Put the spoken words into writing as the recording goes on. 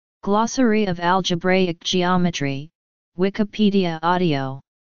Glossary of Algebraic Geometry, Wikipedia Audio.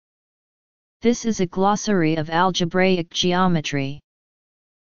 This is a glossary of algebraic geometry.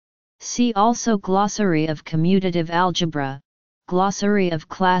 See also Glossary of Commutative Algebra, Glossary of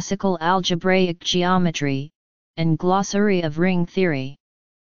Classical Algebraic Geometry, and Glossary of Ring Theory.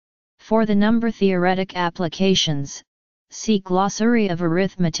 For the number-theoretic applications, see Glossary of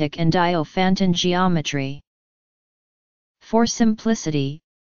Arithmetic and Diophantine Geometry. For simplicity,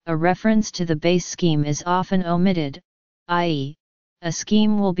 a reference to the base scheme is often omitted, i.e., a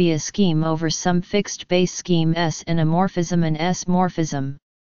scheme will be a scheme over some fixed base scheme S and a morphism an S-morphism.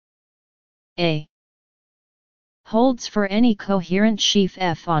 A holds for any coherent sheaf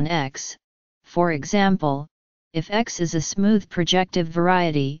F on X. For example, if X is a smooth projective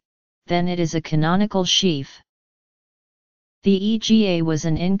variety, then it is a canonical sheaf. The EGA was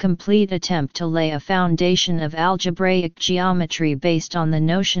an incomplete attempt to lay a foundation of algebraic geometry based on the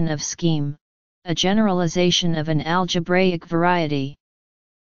notion of scheme, a generalization of an algebraic variety.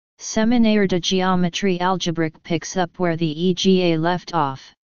 Séminaire de géométrie algébrique picks up where the EGA left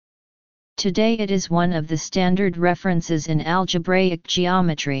off. Today it is one of the standard references in algebraic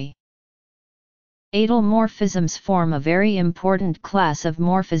geometry. Adel morphisms form a very important class of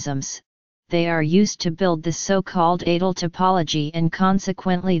morphisms. They are used to build the so-called Adel topology and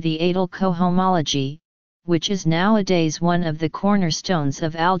consequently the Adel cohomology, which is nowadays one of the cornerstones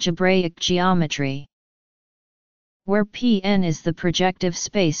of algebraic geometry. Where Pn is the projective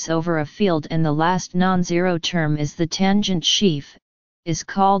space over a field and the last non-zero term is the tangent sheaf, is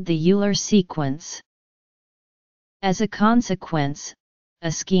called the Euler sequence. As a consequence,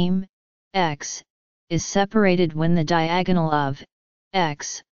 a scheme, X, is separated when the diagonal of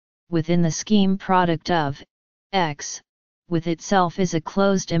X within the scheme product of X with itself is a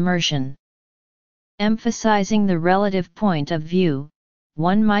closed immersion. Emphasizing the relative point of view,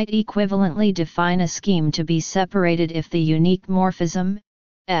 one might equivalently define a scheme to be separated if the unique morphism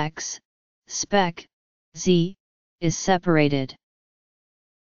X spec Z is separated.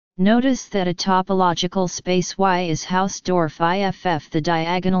 Notice that a topological space Y is Hausdorff IFF. The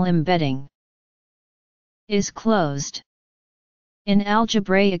diagonal embedding is closed. In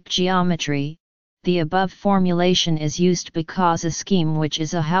algebraic geometry, the above formulation is used because a scheme which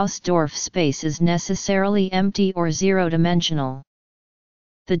is a Hausdorff space is necessarily empty or zero-dimensional.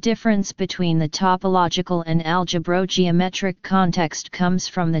 The difference between the topological and algebrogeometric context comes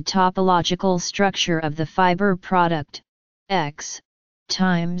from the topological structure of the fiber product, X,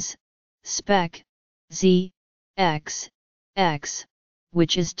 times, spec, Z, X, X,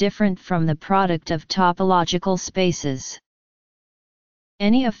 which is different from the product of topological spaces.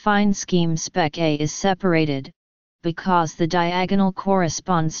 Any affine scheme spec A is separated, because the diagonal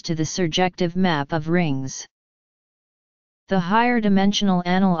corresponds to the surjective map of rings. The higher dimensional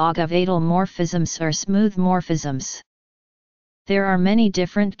analog of Adel morphisms are smooth morphisms. There are many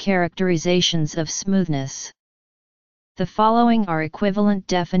different characterizations of smoothness. The following are equivalent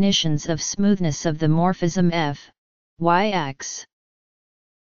definitions of smoothness of the morphism F, Yx,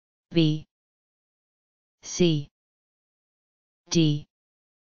 B, C, D,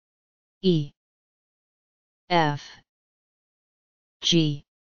 E, F, G,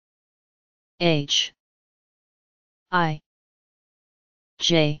 H, I,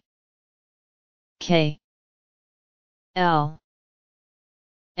 J, K, L,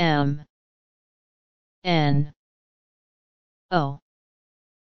 M, N, O,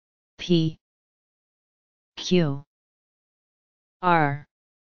 P, Q, R,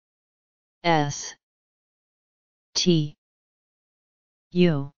 S, T,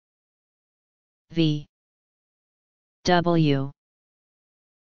 U, V, W,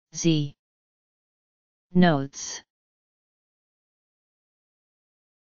 Z. Notes.